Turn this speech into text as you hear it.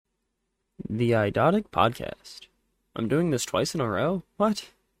The Idotic Podcast. I'm doing this twice in a row? What?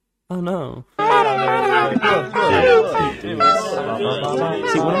 Oh no. See,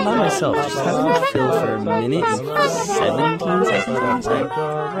 when I'm by myself, just having to fill for a minute and 17 seconds, no,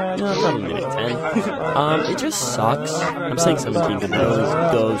 probably a minute 10. It just sucks. I'm saying 17 because it always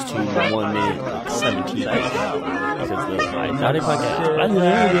goes to 1 minute, 17 because the Idotic Podcast.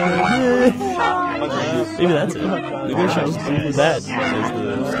 Maybe that's it. Maybe I should just do that as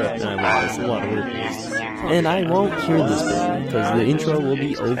the start. It's a lot of work. And I won't hear this bit, because the intro will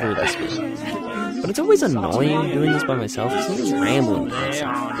be over this bit. But it's always annoying doing this by myself, because I'm just rambling to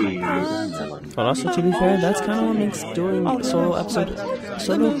myself. But also, to be fair, that's kind of what makes doing solo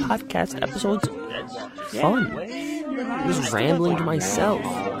podcast episodes fun. Just rambling to myself.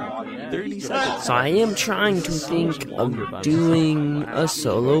 30 seconds. So I am trying to think of doing a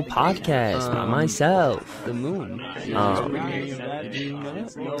solo podcast by myself. The moon.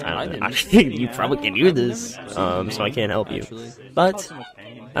 You probably can hear this, so I can't help you. But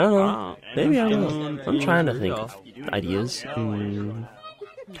I don't know. Maybe I don't know. I'm trying to think of ideas and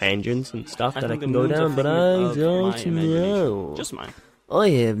tangents and stuff that I can go down, but I don't know. Just mine. I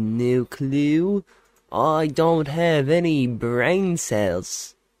have no clue. I don't have any brain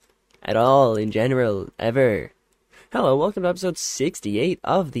cells. At all, in general, ever. Hello, welcome to episode 68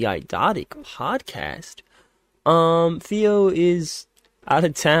 of the Idotic Podcast. Theo is out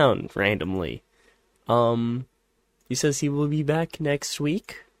of town, randomly. He says he will be back next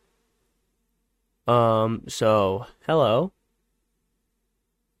week. So, hello.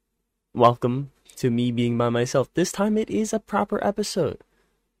 Welcome to me being by myself. This time it is a proper episode.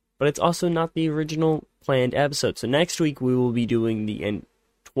 But it's also not the original planned episode. So next week we will be doing the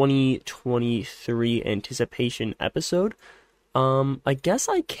 2023 anticipation episode. I guess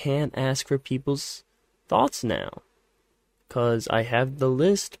I can't ask for people's thoughts now, because I have the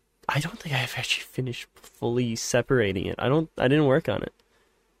list. I don't think I've actually finished fully separating it. I didn't work on it.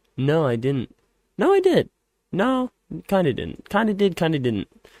 No, I didn't. No, I did. No, kinda didn't. Kinda did, kinda didn't.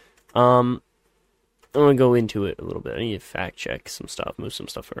 I'm gonna go into it a little bit. I need to fact check some stuff, move some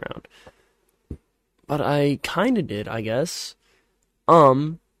stuff around. But I kinda did, I guess.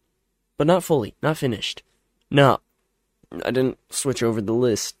 But not fully, not finished. No, I didn't switch over the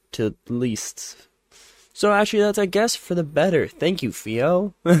list to least. So actually, that's, I guess, for the better. Thank you,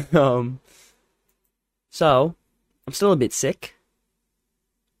 Theo. So, I'm still a bit sick.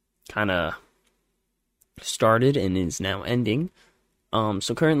 Kinda started and is now ending.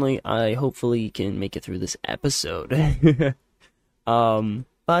 So currently, I hopefully can make it through this episode.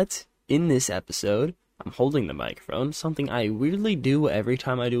 But in this episode, I'm holding the microphone, something I weirdly do every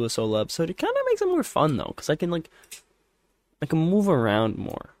time I do a solo episode. It kind of makes it more fun, though, because I can move around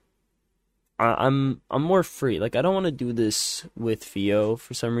more. I'm more free. I don't want to do this with Theo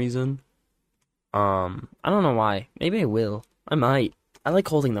for some reason. I don't know why. Maybe I will. I might. I like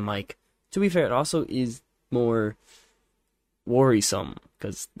holding the mic. To be fair, it also is more worrisome,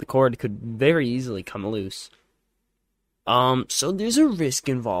 because the cord could very easily come loose. So there's a risk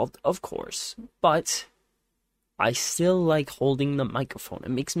involved, of course, but I still like holding the microphone. It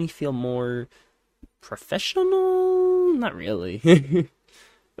makes me feel more professional? Not really.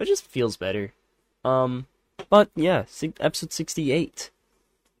 But it just feels better. But yeah, episode 68.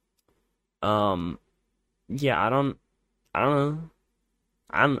 Yeah, I don't know.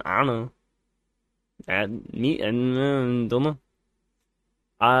 I don't know. Don't know.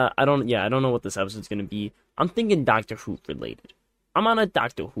 I don't know what this episode's gonna be. I'm thinking Doctor Who related. I'm on a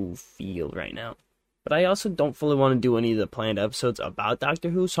Doctor Who feel right now. But I also don't fully want to do any of the planned episodes about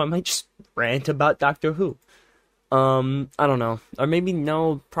Doctor Who, so I might just rant about Doctor Who. I don't know. Or maybe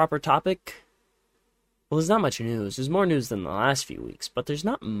no proper topic. Well, there's not much news. There's more news than the last few weeks, but there's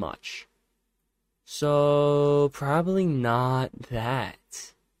not much. So, probably not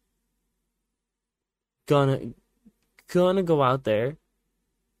that. Gonna go out there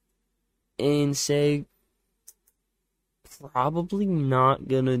and say probably not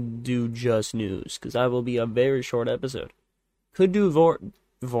gonna do just news, because that will be a very short episode. Could do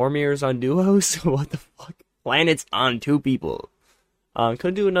Vormir's on duos. What the fuck? Planets on two people.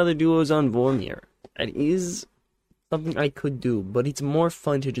 Could do another duos on Vormir. That is something I could do, but it's more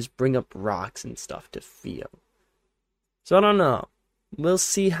fun to just bring up rocks and stuff to Theo. So I don't know. We'll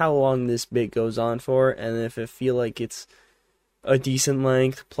see how long this bit goes on for, and if I feel like it's a decent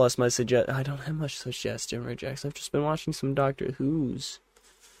length, plus my I don't have much suggestion rejects. I've just been watching some Doctor Who's.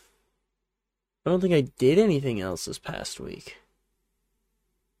 I don't think I did anything else this past week.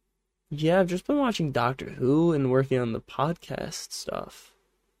 Yeah, I've just been watching Doctor Who and working on the podcast stuff.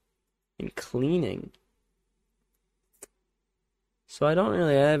 And cleaning. So I don't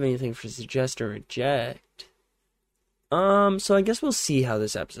really have anything for suggest or reject. So I guess we'll see how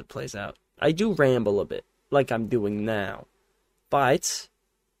this episode plays out. I do ramble a bit, like I'm doing now. But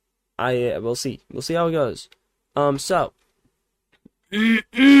we'll see. We'll see how it goes. So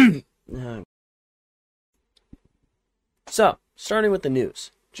So, starting with the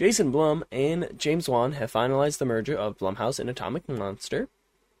news. Jason Blum and James Wan have finalized the merger of Blumhouse and Atomic Monster.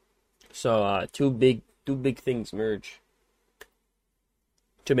 So, two big things merge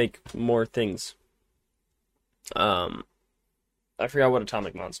to make more things. I forgot what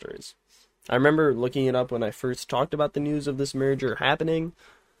Atomic Monster is. I remember looking it up when I first talked about the news of this merger happening,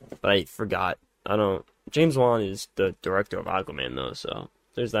 but I forgot. James Wan is the director of Aquaman, though, so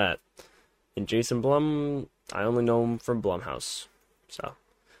there's that. And Jason Blum, I only know him from Blumhouse. So,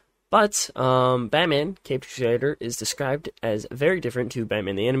 but Batman: Caped Crusader is described as very different to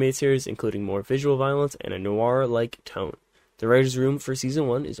Batman the Animated Series, including more visual violence and a noir-like tone. The writer's room for season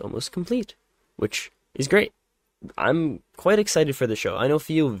 1 is almost complete, which is great. I'm quite excited for the show. I know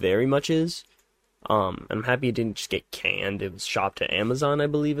Theo very much is. I'm happy it didn't just get canned. It was shopped to Amazon, I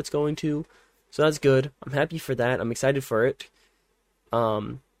believe it's going to. So that's good. I'm happy for that. I'm excited for it.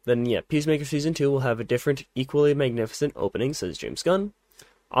 Then, yeah, Peacemaker Season 2 will have a different, equally magnificent opening, says James Gunn.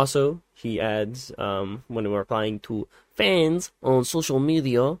 Also, he adds, when we're replying to fans on social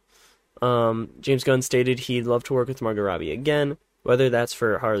media, James Gunn stated he'd love to work with Margot Robbie again, whether that's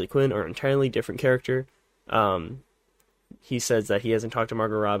for Harley Quinn or an entirely different character. He says that he hasn't talked to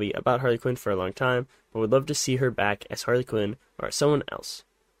Margot Robbie about Harley Quinn for a long time, but would love to see her back as Harley Quinn or as someone else.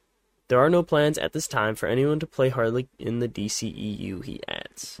 There are no plans at this time for anyone to play Harley in the DCEU, he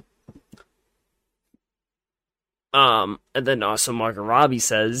adds. And then also Margot Robbie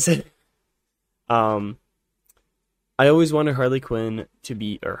says, I always wanted Harley Quinn to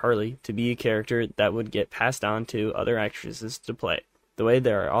be a character that would get passed on to other actresses to play. The way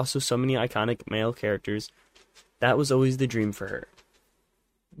there are also so many iconic male characters, that was always the dream for her.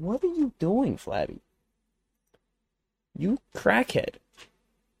 What are you doing, Flabby? You crackhead.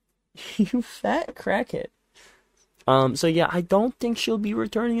 You fat crackhead. So yeah, I don't think she'll be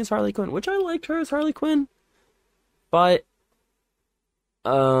returning as Harley Quinn, which I liked her as Harley Quinn. But,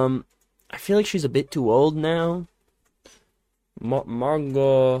 I feel like she's a bit too old now.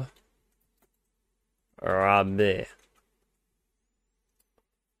 Margot Robbie.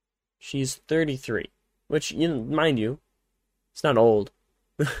 She's 33. Which, mind you, it's not old.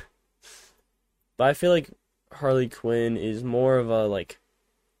 But I feel like Harley Quinn is more of a, I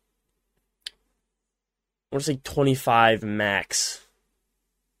want to say 25 max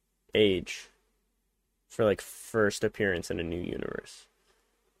age for, first appearance in a new universe.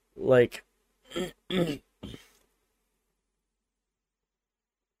 What?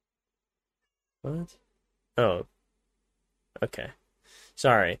 Oh. Okay.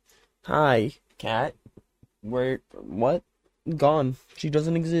 Sorry. Hi, cat. What? Gone. She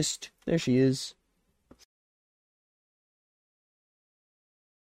doesn't exist. There she is.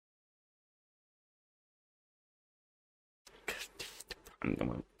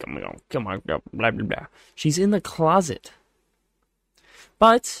 Come on, blah, blah, blah. She's in the closet.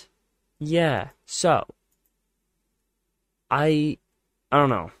 But, yeah, so, I don't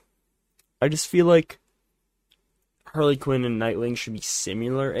know. I just feel like Harley Quinn and Nightwing should be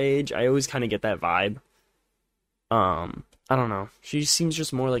similar age. I always kind of get that vibe. I don't know. She seems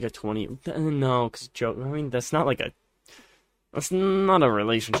just more like a 20. No, because that's not that's not a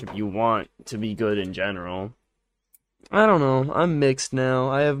relationship you want to be good in general. I don't know. I'm mixed now.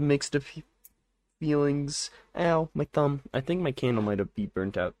 I have mixed feelings. Ow, my thumb. I think my candle might have been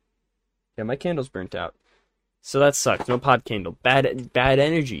burnt out. Yeah, my candle's burnt out. So that sucks. No pod candle. Bad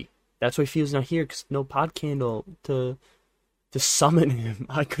energy. That's why Theo's not here, because no pod candle to summon him.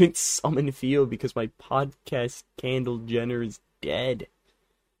 I couldn't summon Theo because my podcast candle Jenner is dead.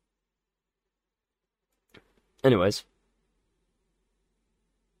 Anyways.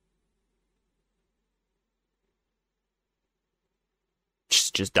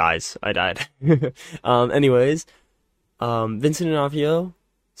 Just dies. I died. Anyways. Vincent D'Onofrio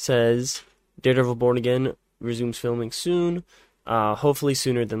says Daredevil Born Again resumes filming soon. Hopefully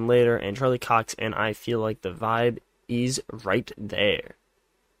sooner than later. And Charlie Cox and I feel like the vibe is right there.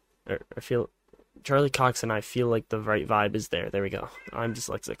 Charlie Cox and I feel like the right vibe is there. There we go. I'm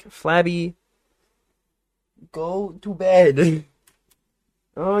dyslexic. Flabby, go to bed.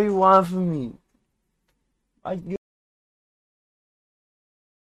 Oh, you want from me?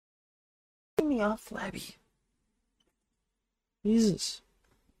 Get me off, Flabby. Jesus,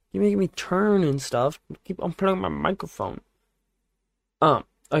 you're making me turn and stuff. Keep unplugging my microphone.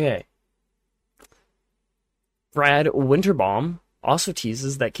 Okay. Brad Winterbaum also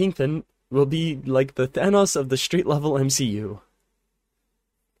teases that Kingpin will be like the Thanos of the street level MCU. What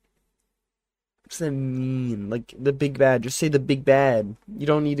does that mean? Like the big bad. Just say the big bad. You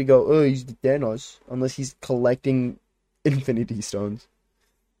don't need to go, oh, he's the Thanos, unless he's collecting Infinity Stones.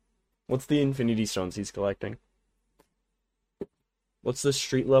 What's the Infinity Stones he's collecting? What's the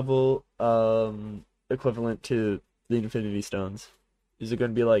street level equivalent to the Infinity Stones? Is it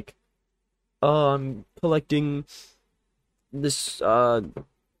going to be like, oh, I'm collecting this fucking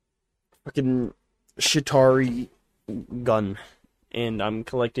Shitari gun, and I'm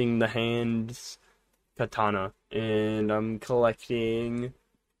collecting the hand's katana, and I'm collecting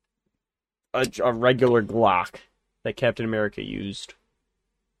a regular Glock that Captain America used.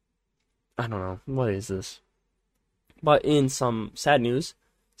 I don't know. What is this? But in some sad news,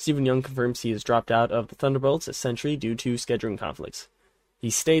 Stephen Young confirms he has dropped out of the Thunderbolts as Sentry due to scheduling conflicts.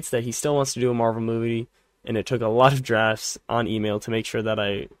 He states that he still wants to do a Marvel movie, and it took a lot of drafts on email to make sure that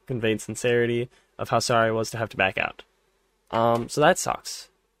I conveyed sincerity of how sorry I was to have to back out. So that sucks.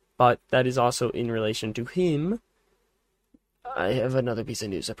 But that is also in relation to him. I have another piece of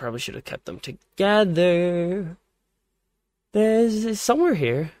news. I probably should have kept them together. There's somewhere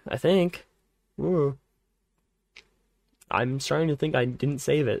here, I think. Ooh. I'm starting to think I didn't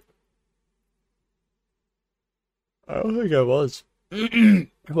save it. I don't think I was.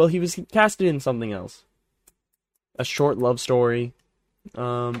 Well, he was casted in something else. A short love story.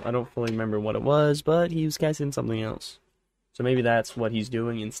 I don't fully remember what it was, but he was casted in something else. So maybe that's what he's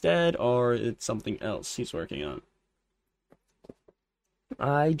doing instead, or it's something else he's working on.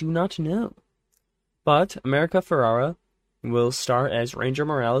 I do not know. But America Ferrera will star as Ranger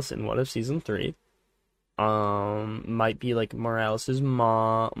Morales in What If Season 3. Might be like Morales'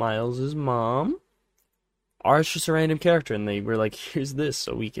 mom, Miles' mom. Or it's just a random character, and they were like, here's this,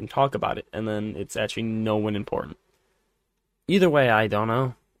 so we can talk about it. And then it's actually no one important. Either way, I don't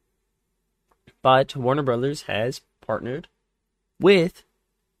know. But Warner Brothers has partnered with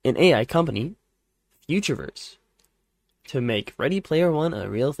an AI company, Futureverse, to make Ready Player One a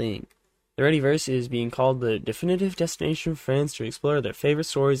real thing. The Readyverse is being called the definitive destination for fans to explore their favorite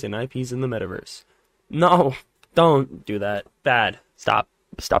stories and IPs in the metaverse. No, don't do that. Bad. Stop.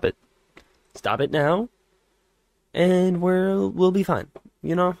 Stop it. Stop it now. And we'll be fine.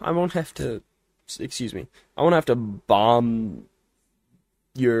 You know, I won't have to, excuse me, I won't have to bomb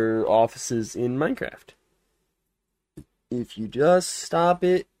your offices in Minecraft. If you just stop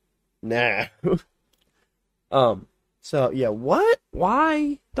it now. So, yeah, what?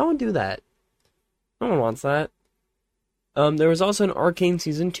 Why? Don't do that. No one wants that. There was also an Arcane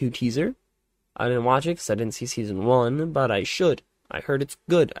Season 2 teaser. I didn't watch it because I didn't see Season 1, but I should. I heard it's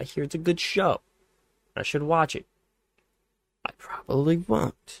good. I hear it's a good show. I should watch it. I probably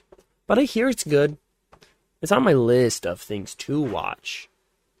won't. But I hear it's good. It's on my list of things to watch.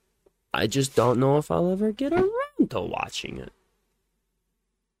 I just don't know if I'll ever get around to watching it.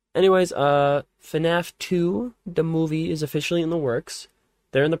 Anyways, FNAF 2, the movie, is officially in the works.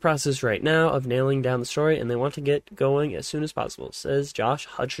 They're in the process right now of nailing down the story, and they want to get going as soon as possible, says Josh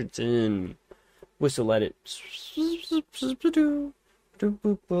Hutcherson. Whistle let it.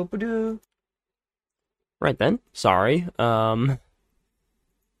 Right then, sorry.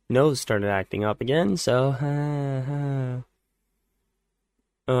 Nose started acting up again, so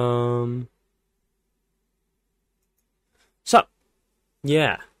so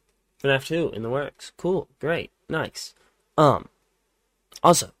yeah, FNAF 2 in the works. Cool, great, nice.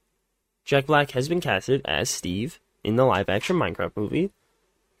 Also, Jack Black has been casted as Steve in the live-action Minecraft movie.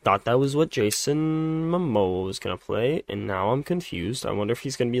 Thought that was what Jason Momoa was gonna play, and now I'm confused. I wonder if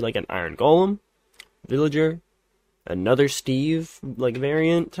he's gonna be like an Iron Golem, Villager, another Steve like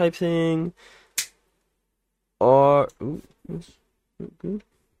variant type thing, or ooh, good.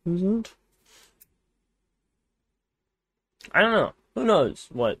 Who's that? I don't know. Who knows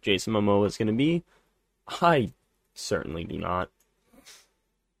what Jason Momoa is gonna be? I certainly do not.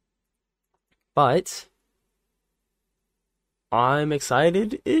 But I'm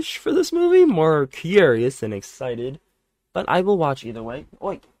excited-ish for this movie. More curious than excited. But I will watch either way.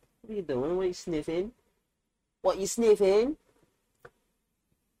 Oi, what are you doing? What are you sniffing? What you sniffing?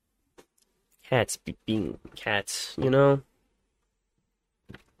 Cats being cats, you know?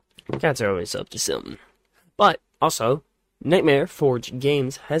 Cats are always up to something. But, also, Nightmare Forge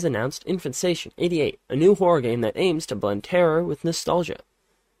Games has announced Infant Station 88, a new horror game that aims to blend terror with nostalgia.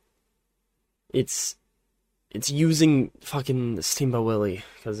 It's using fucking Steamboat Willie,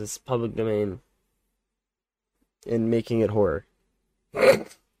 because it's public domain, and making it horror.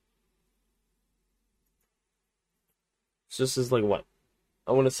 So this is like what?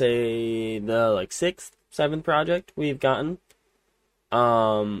 I want to say the like 6th, 7th project we've gotten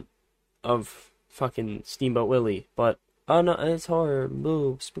um, of fucking Steamboat Willie, but oh no, it's horror,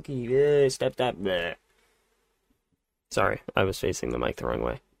 boo, spooky, step that. Bleh. Sorry, I was facing the mic the wrong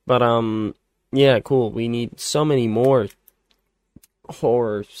way. But yeah, cool. We need so many more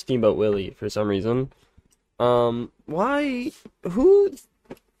horror Steamboat Willie for some reason. Why? Who?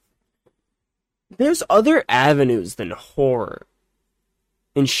 There's other avenues than horror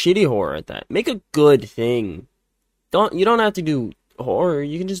and shitty horror at that. Make a good thing. You don't have to do horror.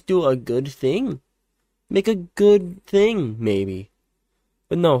 You can just do a good thing. Make a good thing, maybe.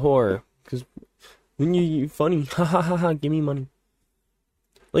 But no horror, because when you funny, ha ha ha ha, give me money.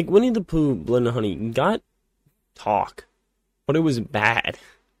 Like Winnie the Pooh, Blood and Honey got talk, but it was bad.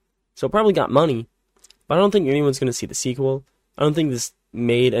 So it probably got money, but I don't think anyone's gonna see the sequel. I don't think this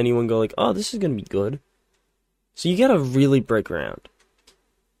made anyone go like, oh, this is gonna be good. So you gotta really break ground.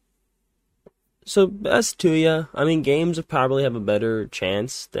 So best to ya. I mean, games would probably have a better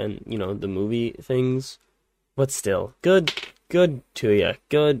chance than, the movie things. But still, good to ya.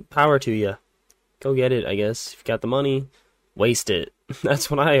 Good power to ya. Go get it, I guess. If you got the money, waste it. That's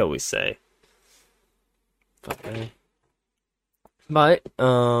what I always say. Okay. But,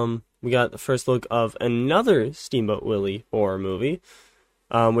 we got the first look of another Steamboat Willie horror movie,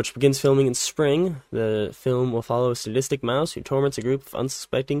 which begins filming in spring. The film will follow a sadistic mouse who torments a group of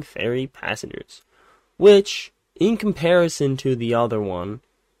unsuspecting ferry passengers, which, in comparison to the other one,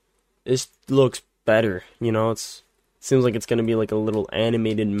 this looks better. It seems like it's gonna be like a little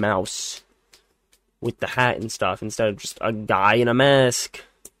animated mouse with the hat and stuff instead of just a guy in a mask.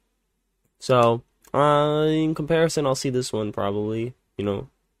 So, in comparison, I'll see this one probably.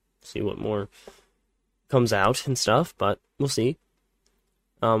 See what more comes out and stuff, but we'll see.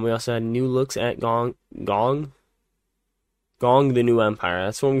 We also had new looks at Gong the New Empire.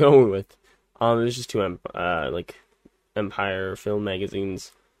 That's what I'm going with. It was just two Empire film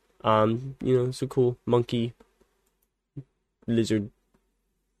magazines. It's a cool monkey, lizard.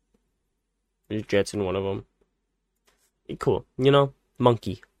 There's jets in one of them. Cool,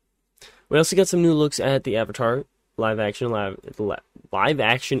 monkey. We also got some new looks at the Avatar live action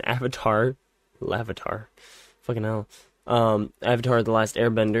Avatar. Fucking hell. Avatar: The Last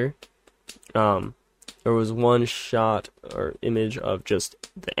Airbender. There was one shot or image of just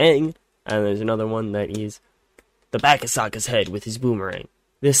the Aang, and there's another one that is the back of Sokka's head with his boomerang,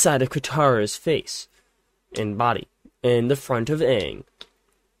 this side of Katara's face and body, and the front of Aang.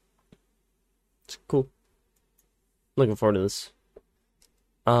 It's cool. Looking forward to this.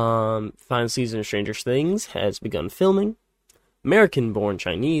 Final season of Stranger Things has begun filming. American Born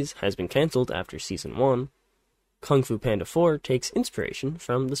Chinese has been cancelled after season 1. Kung Fu Panda 4 takes inspiration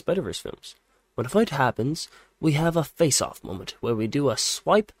from the Spider-Verse films. When a fight happens, we have a face-off moment where we do a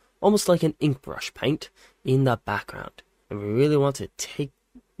swipe, almost like an ink brush paint, in the background, and we really went to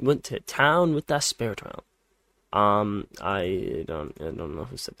town with that spirit realm. I don't know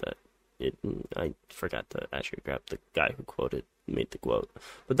who said that. I forgot to actually grab the guy who made the quote,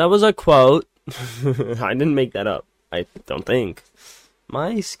 but that was a quote. I didn't make that up. I don't think.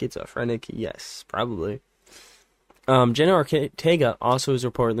 My schizophrenic, yes, probably. Jenna Ortega also is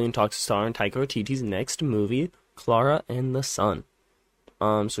reportedly in talks to star in Taika Waititi's next movie, Clara and the Sun.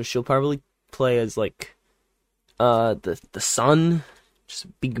 So she'll probably play as the sun, just a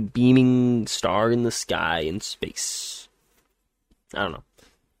big beaming star in the sky in space. I don't know.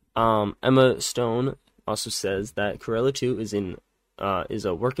 Emma Stone also says that Cruella 2 is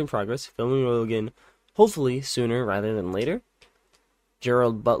a work in progress. Filming will begin hopefully sooner rather than later.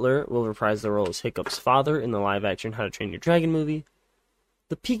 Gerald Butler will reprise the role as Hiccup's father in the live-action How to Train Your Dragon movie.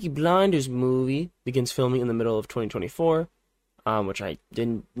 The Peaky Blinders movie begins filming in the middle of 2024, which I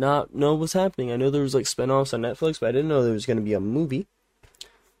did not know was happening. I know there was spin-offs on Netflix, but I didn't know there was going to be a movie.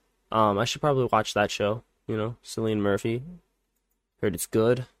 I should probably watch that show. Cillian Murphy. Heard it's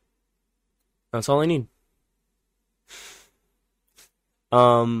good. That's all I need.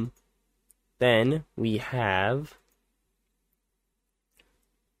 Then we have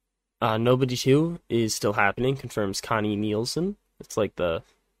Nobody 2 is still happening, confirms Connie Nielsen. It's like the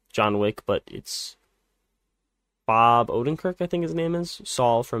John Wick, but it's Bob Odenkirk, I think his name is.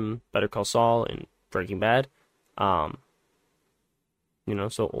 Saul from Better Call Saul and Breaking Bad. So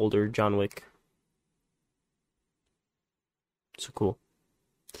older John Wick. So cool.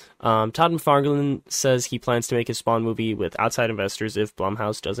 Todd McFarlane says he plans to make his Spawn movie with outside investors if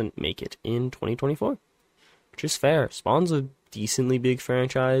Blumhouse doesn't make it in 2024. Which is fair. Spawn's a decently big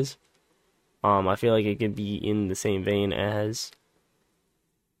franchise. I feel like it could be in the same vein as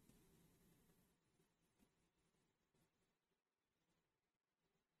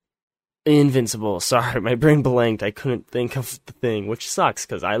Invincible. Sorry, my brain blanked. I couldn't think of the thing, which sucks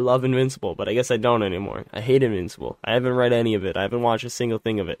because I love Invincible, but I guess I don't anymore. I hate Invincible. I haven't read any of it. I haven't watched a single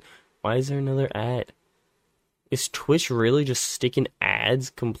thing of it. Why is there another ad? Is Twitch really just sticking ads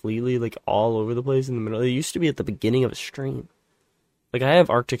completely, like, all over the place in the middle? It used to be at the beginning of a stream. Like, I have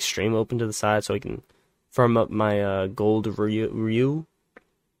Arctic Stream open to the side so I can farm up my gold Ryu.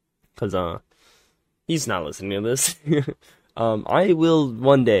 Because, he's not listening to this. I will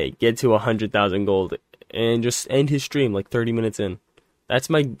one day get to 100,000 gold and just end his stream like 30 minutes in. That's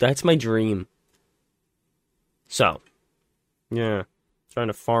my dream. So, yeah. Trying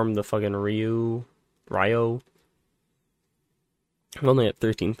to farm the fucking Ryo. I'm only at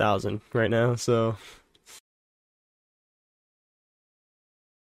 13,000 right now, so...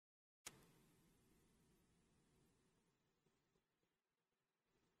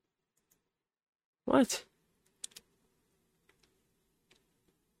 What?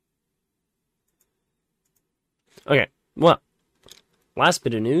 Okay, well, last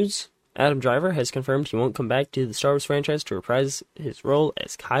bit of news. Adam Driver has confirmed he won't come back to the Star Wars franchise to reprise his role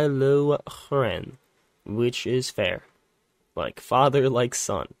as Kylo Ren, which is fair. Like father, like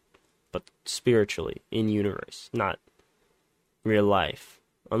son, but spiritually, in universe, not real life.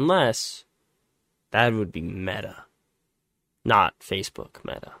 Unless, that would be meta. Not Facebook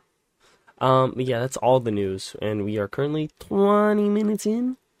meta. Yeah, that's all the news, and we are currently 20 minutes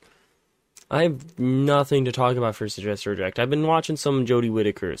in. I have nothing to talk about for Suggest or Reject. I've been watching some Jodie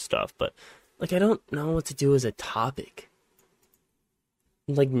Whittaker stuff, but, like, I don't know what to do as a topic.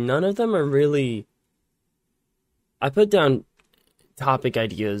 Like, none of them are really... I put down topic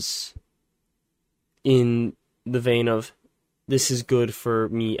ideas in the vein of, this is good for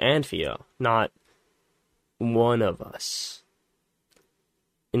me and Theo, not one of us.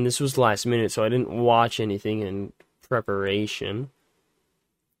 And this was last minute, so I didn't watch anything in preparation.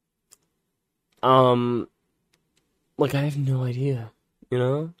 Like, I have no idea, you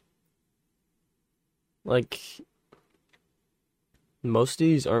know? Like, most of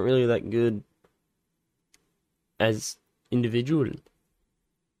these aren't really that good as individual.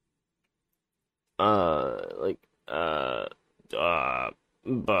 And like,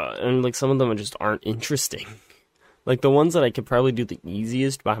 some of them just aren't interesting. Like, the ones that I could probably do the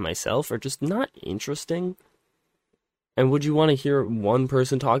easiest by myself are just not interesting. And would you want to hear one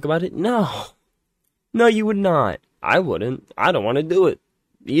person talk about it? No. No, you would not. I wouldn't. I don't want to do it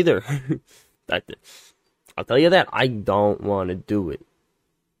either. I'll tell you that. I don't want to do it.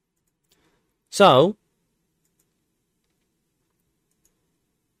 So,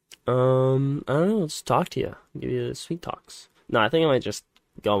 I don't know. Let's talk to you. Give you sweet talks. No, I think I might just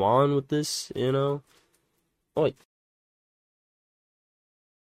go on with this, you know. Oi.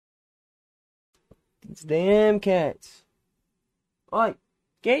 It's damn cats. Oi.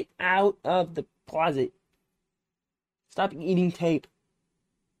 Get out of the closet. Stop eating tape.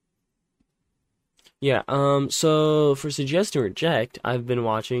 Yeah, so for Suggest and Reject, I've been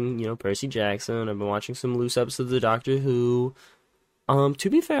watching, you know, Percy Jackson. I've been watching some loose episodes of Doctor Who. To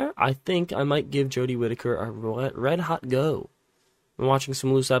be fair, I think I might give Jodie Whittaker a red hot go. I'm watching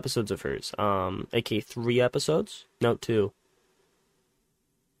some loose episodes of hers. aka 3 episodes? No, 2.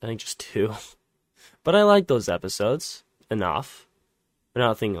 I think just 2. But I like those episodes enough. They're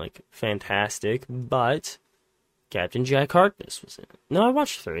nothing, like, fantastic, but Captain Jack Harkness was in it. No, I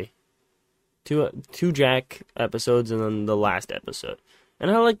watched 3. Two Jack episodes and then the last episode. And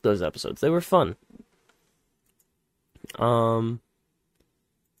I liked those episodes. They were fun. But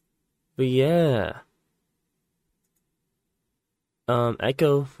yeah.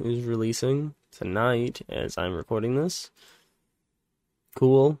 Echo is releasing tonight as I'm recording this.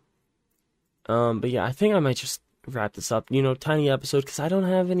 Cool. But yeah, I think I might just wrap this up. You know, tiny episode, because I don't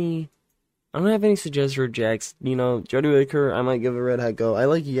have any Suggest or Rejects. You know, Jodie Whittaker, I might give a red hat go. I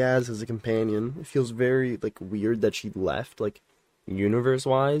like Yaz as a companion. It feels very, like, weird that she left, like,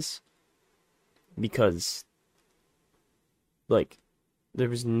 universe-wise. Because, like, there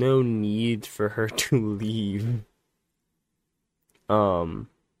was no need for her to leave.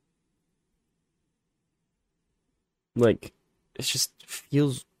 Like, it just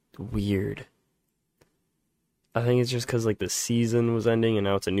feels weird. I think it's just because, like, the season was ending and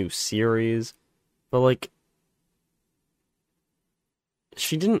now it's a new series. But, like,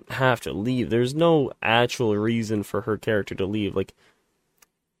 she didn't have to leave. There's no actual reason for her character to leave. Like,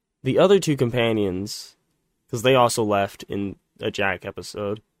 the other 2 companions, because they also left in a Jack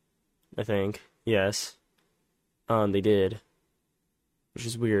episode, I think. Yes. They did. Which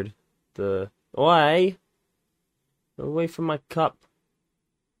is weird. Away from my cup.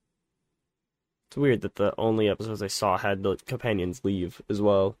 It's weird that the only episodes I saw had the companions leave as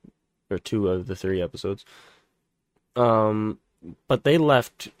well. or 2 of the 3 episodes. But they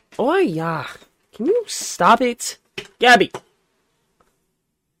left. Oh yeah, can you stop it, Gabby?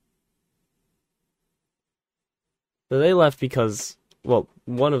 So they left because, well,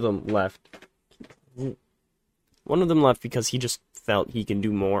 one of them left. One of them left because he just felt he can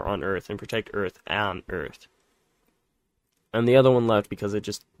do more on Earth and protect Earth on Earth. And the other one left because it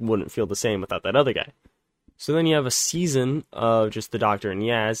just wouldn't feel the same without that other guy. So then you have a season of just the Doctor and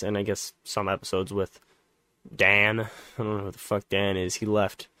Yaz, and I guess some episodes with Dan. I don't know who the fuck Dan is. He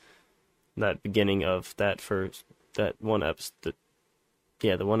left that beginning of that first, that one episode.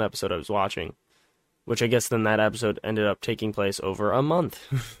 The one episode I was watching. Which I guess then that episode ended up taking place over a month.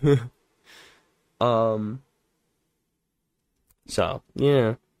 So,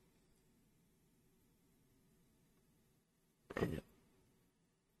 yeah. But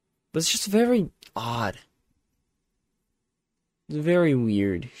it's just very odd. It's very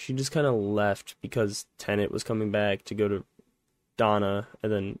weird. She just kind of left because Tennant was coming back to go to Donna,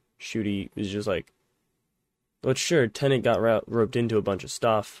 and then Ncuti was just like, well, sure, Tennant got roped into a bunch of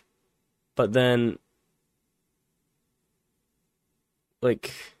stuff, but then,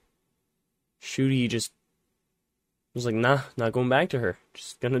 like, Ncuti just was like, nah, not going back to her.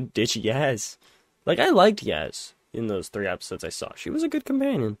 Just gonna ditch Yaz. Like, I liked Yaz in those 3 episodes I saw. She was a good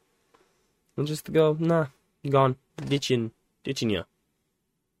companion. And just to go, nah, gone. Ditching ya.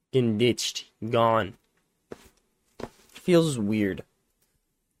 Getting ditched. Gone. Feels weird.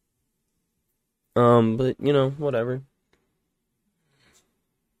 But, you know, whatever.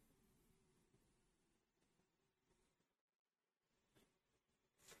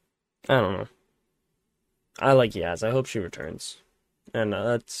 I don't know. I like Yaz. I hope she returns. And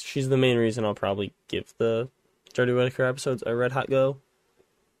she's the main reason I'll probably give the Jodie Whittaker episodes a red hot go.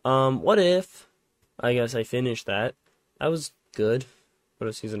 What if? I guess I finished that. That was good. What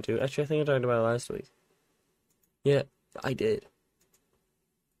is season 2? Actually, I think I talked about it last week. Yeah, I did.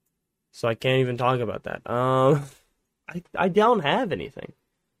 So I can't even talk about that. I don't have anything.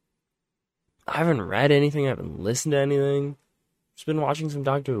 I haven't read anything. I haven't listened to anything. Just been watching some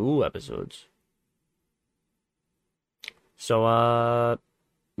Doctor Who episodes. So,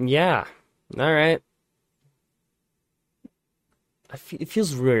 yeah. Alright. It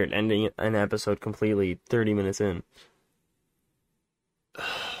feels weird ending an episode completely 30 minutes in.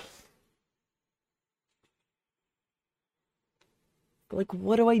 Like,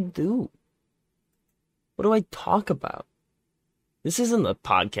 what do I do? What do I talk about? This isn't a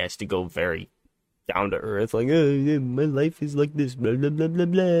podcast to go very down to earth, like, oh, yeah, my life is like this, blah, blah, blah, blah,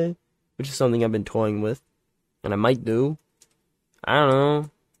 blah. Which is something I've been toying with. And I might do. I don't know.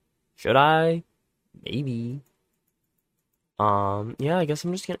 Should I? Maybe. Yeah, I guess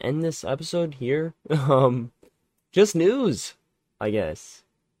I'm just gonna end this episode here. Just news, I guess.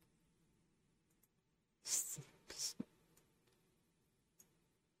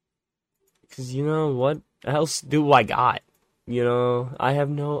 Because, you know, what else do I got? You know,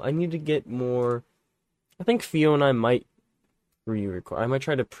 I need to get more. I think Theo and I might I might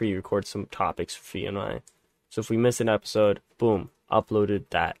try to pre-record some topics for Theo and I. So if we miss an episode, boom, uploaded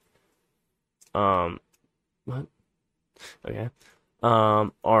that. What? Okay.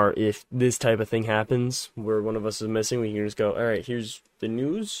 Or if this type of thing happens where one of us is missing, we can just go, alright, here's the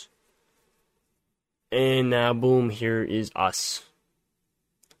news. And now, boom, here is us.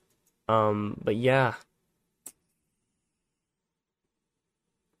 But yeah.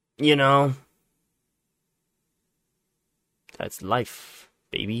 You know, that's life,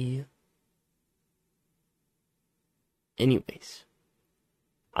 baby. Anyways,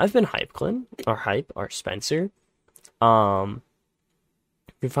 I've been HypeClin, or Spencer. You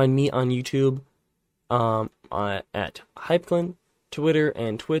can find me on YouTube, at HypeClin, Twitter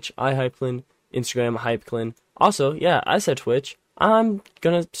and Twitch, iHypeClin, Instagram, HypeClin. Also, yeah, I said Twitch. I'm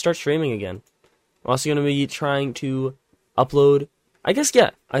gonna start streaming again. I'm also gonna be trying to upload. I guess, yeah,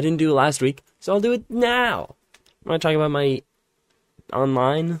 I didn't do it last week, so I'll do it now. I'm gonna talk about my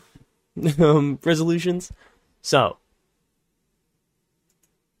online resolutions. So,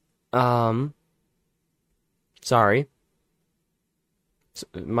 sorry.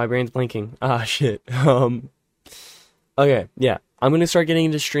 My brain's blinking. Ah, shit. Okay, yeah. I'm gonna start getting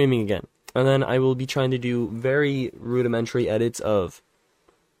into streaming again. And then I will be trying to do very rudimentary edits of,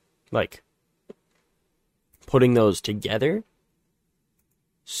 like, putting those together.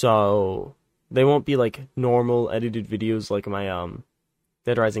 So, they won't be, like, normal edited videos like my,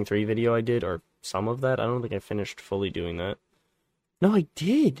 Dead Rising 3 video I did, or some of that. I don't think I finished fully doing that. No, I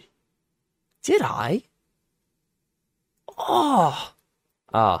did. Did I? Oh!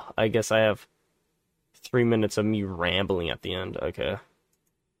 Ah, I guess I have 3 minutes of me rambling at the end. Okay.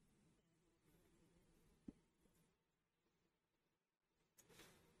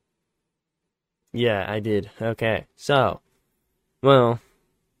 Yeah, I did. Okay. So, well,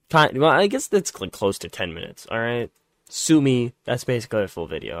 I guess that's like close to 10 minutes, alright? Sue me, that's basically a full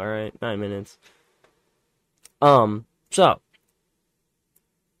video, alright? 9 minutes. So,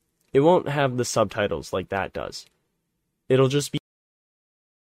 it won't have the subtitles like that does. It'll just be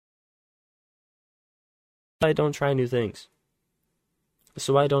I don't try new things.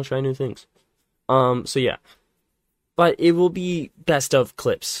 So I don't try new things. So yeah. But it will be best of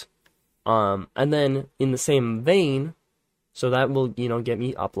clips. And then in the same vein, so that will, get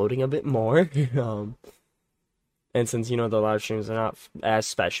me uploading a bit more. And since, the live streams are not as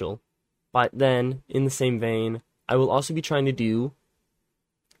special. But then, in the same vein, I will also be trying to do,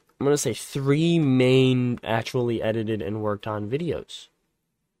 I'm going to say 3 main actually edited and worked on videos.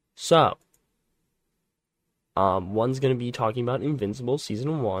 So, one's going to be talking about Invincible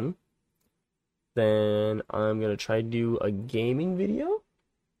Season 1. Then I'm going to try to do a gaming video,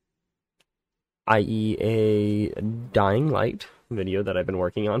 i.e. a Dying Light video that I've been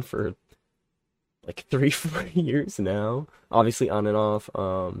working on for like 3-4 years now. Obviously on and off,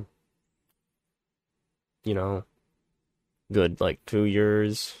 good like 2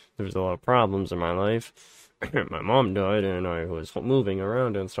 years. There was a lot of problems in my life. My mom died and I was moving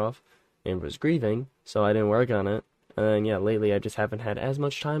around and stuff and was grieving, so I didn't work on it. And yeah, lately I just haven't had as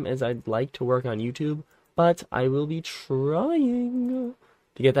much time as I'd like to work on YouTube, but I will be trying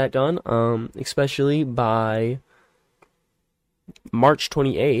to get that done, especially by March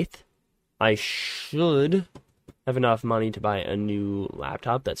 28th. I should have enough money to buy a new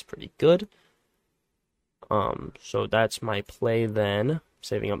laptop that's pretty good. So that's my play then,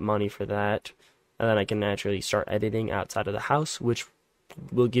 saving up money for that, and then I can naturally start editing outside of the house, which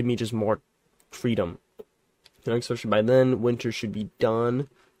will give me just more freedom. Especially by then, winter should be done,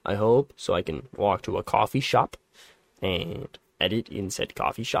 I hope, so I can walk to a coffee shop and edit in said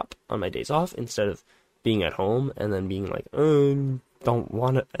coffee shop on my days off, instead of being at home and then being like, don't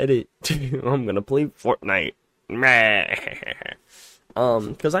want to edit. I'm gonna play Fortnite.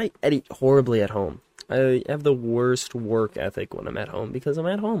 Because I edit horribly at home. I have the worst work ethic when I'm at home, because I'm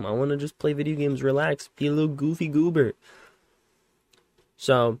at home. I want to just play video games, relax, be a little goofy goober.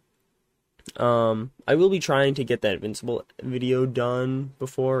 So, I will be trying to get that Invincible video done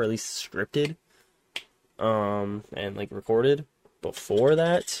before, or at least scripted, and like recorded before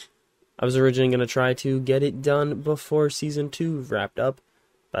that. I was originally going to try to get it done before Season 2 wrapped up,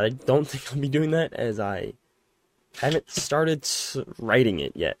 but I don't think I'll be doing that, as I haven't started writing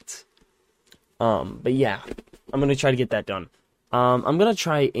it yet. But yeah, I'm going to try to get that done. I'm going to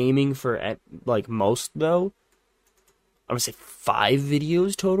try aiming for, at like most though, I'm going to say 5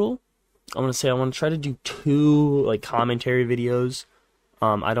 videos total. I'm going to say I want to try to do 2 like commentary videos.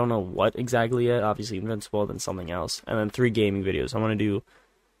 I don't know what exactly yet, obviously Invincible, then something else, and then 3 gaming videos. I want to do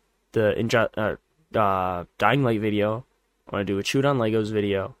the Dying Light video. I want to do a Chewed on Legos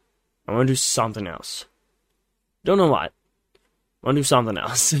video. I want to do something else. Don't know what. I want to do something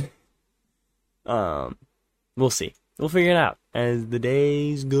else. We'll see. We'll figure it out as the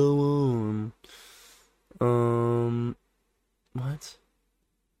days go on. What?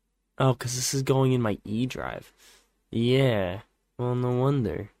 Oh, because this is going in my E drive. Yeah. Well, no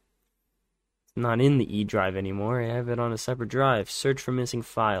wonder. It's not in the E drive anymore. I have it on a separate drive. Search for missing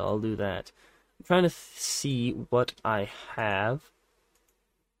file. I'll do that. I'm trying to see what I have.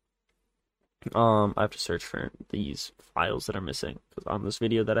 I have to search for these files that are missing, because on this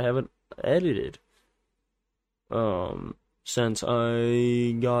video that I haven't edited. Since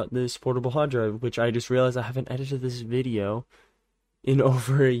I got this portable hard drive, which I just realized I haven't edited this video in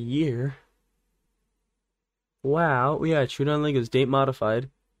over a year. Wow, yeah, Chewed on Legos, date modified.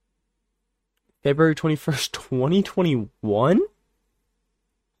 February 21st, 2021?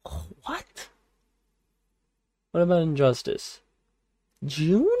 What? What about Injustice?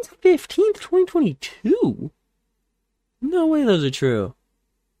 June 15th, 2022? No way those are true.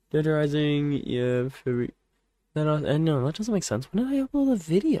 Dead Rising, yeah, February... No, that doesn't make sense. When did I upload the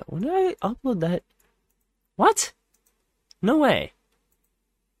video? When did I upload that? What? No way.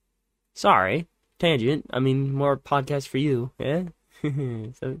 Sorry. Tangent. I mean, more podcast for you. Yeah?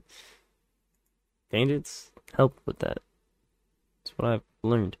 So, tangents help with that. That's what I've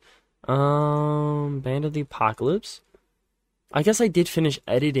learned. Band of the Apocalypse. I guess I did finish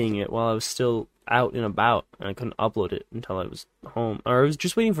editing it while I was still out and about, and I couldn't upload it until I was home. Or I was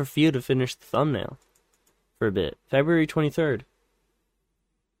just waiting for Fio to finish the thumbnail for a bit. February 23rd.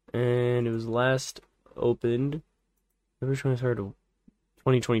 And it was last opened February 23rd of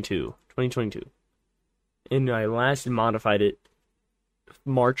 2022. And I last modified it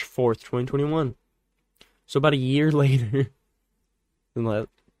March 4th, 2021. So about a year later.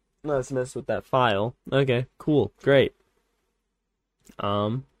 Let's mess with that file. Okay, cool, great.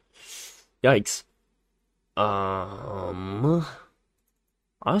 Yikes. I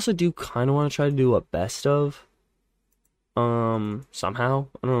also do kind of want to try to do a best of. Somehow.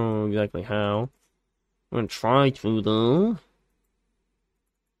 I don't know exactly how. I'm gonna try to, though.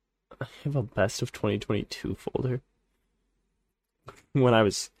 I have a best of 2022 folder. When I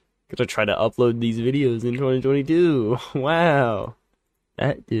was gonna try to upload these videos in 2022. Wow.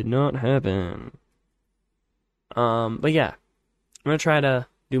 That did not happen. But yeah. I'm gonna try to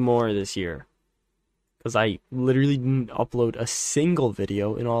do more this year. Because I literally didn't upload a single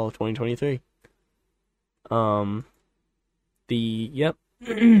video in all of 2023. Yep.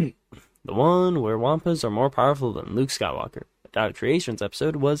 The one where Wampas are more powerful than Luke Skywalker. The Doubt Creations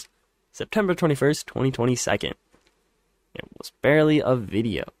episode was September 21st, 2022. It was barely a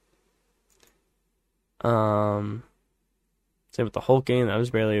video. Same with the Hulk game, that was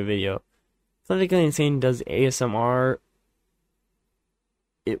barely a video. Athletically Insane does ASMR.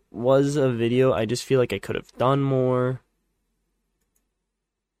 It was a video, I just feel like I could have done more.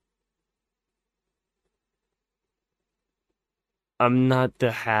 I'm not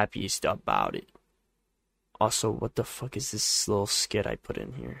the happiest about it. Also, what the fuck is this little skit I put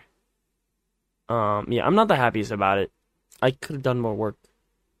in here? Yeah, I'm not the happiest about it. I could have done more work.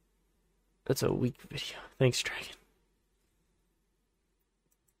 That's a weak video. Thanks, Dragon.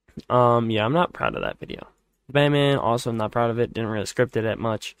 Yeah, I'm not proud of that video. Batman, also not proud of it. Didn't really script it that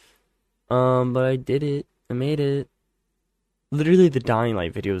much. But I did it. I made it. Literally, the Dying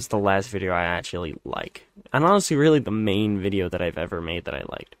Light video is the last video I actually like. And honestly, really the main video that I've ever made that I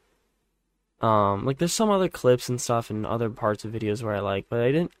liked. Like, there's some other clips and stuff and other parts of videos where I like, but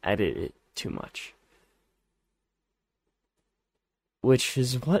I didn't edit it too much. Which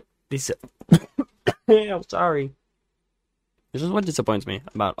is what I'm sorry. This is what disappoints me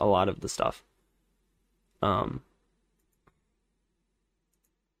about a lot of the stuff.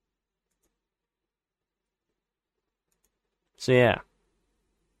 So yeah.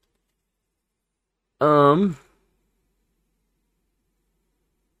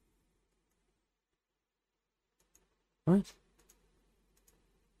 What?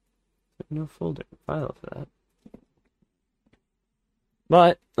 No folder file for that.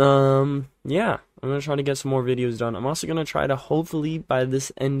 But, yeah, I'm gonna try to get some more videos done. I'm also gonna try to, hopefully, by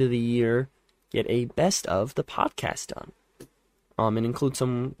this end of the year, get a best of the podcast done. And include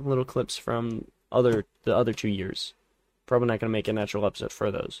some little clips from the other 2 years. Probably not gonna make an actual episode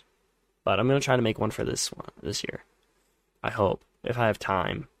for those. But I'm gonna try to make one for this year. I hope, if I have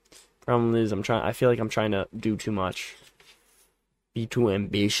time. Problem is, I feel like I'm trying to do too much. Be too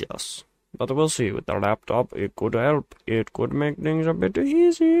ambitious. But we'll see. With the laptop, it could help. It could make things a bit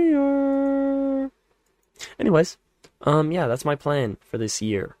easier. Anyways, yeah, that's my plan for this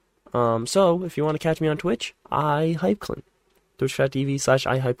year. So, if you want to catch me on Twitch, iHypeClin.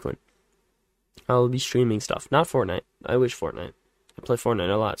 Twitch.tv/iHypeClin. I'll be streaming stuff. Not Fortnite. I wish Fortnite. I play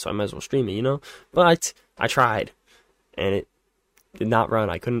Fortnite a lot, so I might as well stream it, you know? But, I tried. And it did not run.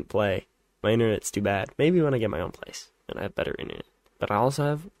 I couldn't play. My internet's too bad. Maybe when I get my own place and I have better internet. But I also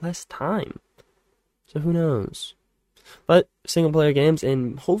have less time. So who knows? But single player games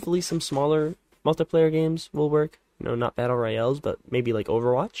and hopefully some smaller multiplayer games will work. You know, not battle royales, but maybe like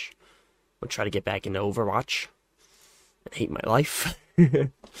Overwatch. I'll try to get back into Overwatch. I hate my life.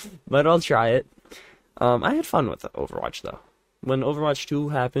 But I'll try it. I had fun with Overwatch though. When Overwatch 2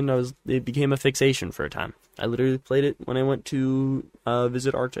 happened, it became a fixation for a time. I literally played it when I went to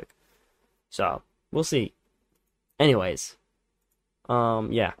visit Arctic. So, we'll see. Anyways.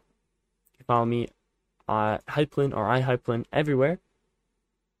 Yeah. You follow me Hypeplin or iHypeplin everywhere.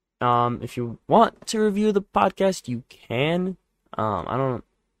 If you want to review the podcast, you can. I don't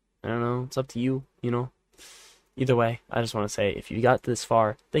know. It's up to you, you know. Either way, I just want to say, if you got this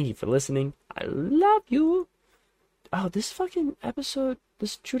far, thank you for listening. I love you. Oh, this fucking episode,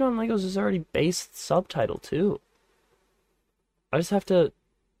 this Chewed on Legos is already based subtitle too. I just have to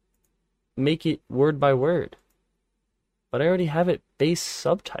make it word by word. But I already have it base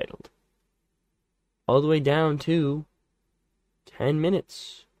subtitled. All the way down to 10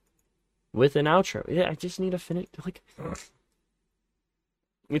 minutes. With an outro. Yeah, I just need to finish, like...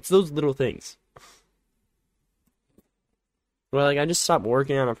 It's those little things. Well, like, I just stopped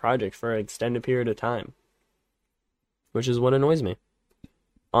working on a project for an extended period of time. Which is what annoys me.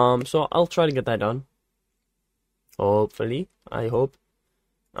 So I'll try to get that done. Hopefully. I hope.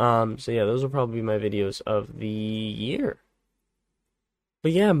 So yeah, those will probably be my videos of the year.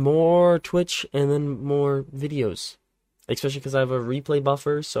 But yeah, more Twitch and then more videos. Especially because I have a replay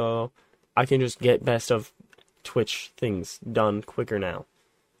buffer, so I can just get best of Twitch things done quicker now.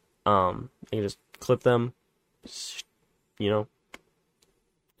 You can just clip them, you know,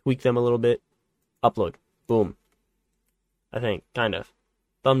 tweak them a little bit, upload, boom. I think, kind of.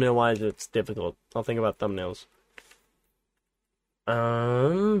 Thumbnail wise, it's difficult. I'll think about thumbnails. I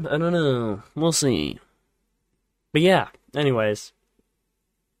don't know. We'll see. But yeah, anyways,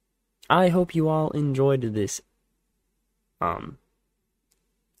 I hope you all enjoyed this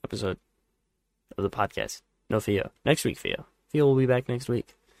episode of the podcast. No Theo. Next week, Theo. Theo will be back next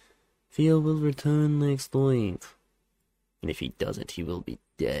week. Theo will return next week. And if he doesn't, he will be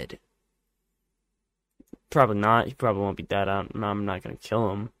dead. Probably not. He probably won't be dead. I'm not going to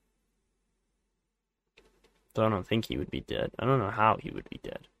kill him. So I don't think he would be dead. I don't know how he would be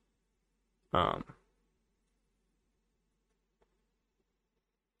dead. I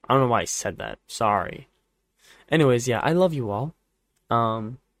don't know why I said that. Sorry. Anyways, yeah, I love you all.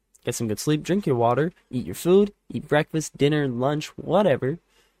 Get some good sleep, drink your water, eat your food, eat breakfast, dinner, lunch, whatever.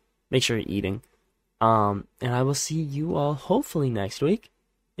 Make sure you're eating. And I will see you all hopefully next week.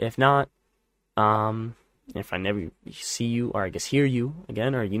 If not, if I never see you, or I guess hear you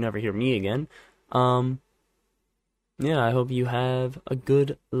again, or you never hear me again, yeah, I hope you have a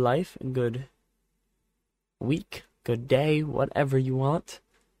good life, a good week, good day, whatever you want.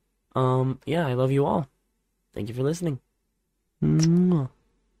 Yeah, I love you all. Thank you for listening. Mwah.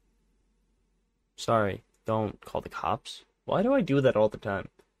 Sorry, don't call the cops. Why do I do that all the time?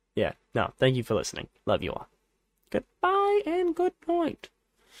 Yeah, no, thank you for listening. Love you all. Goodbye and good night.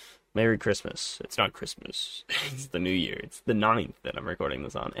 Merry Christmas. It's not Christmas. It's the New Year. It's the 9th that I'm recording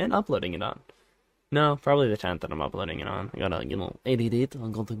this on and uploading it on. No, probably the 10th that I'm uploading it on. I gotta, edit it.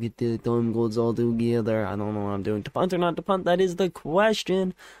 I'm gonna get the time codes all together. I don't know what I'm doing. To punt or not to punt, that is the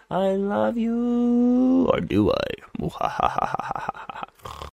question. I love you. Or do I?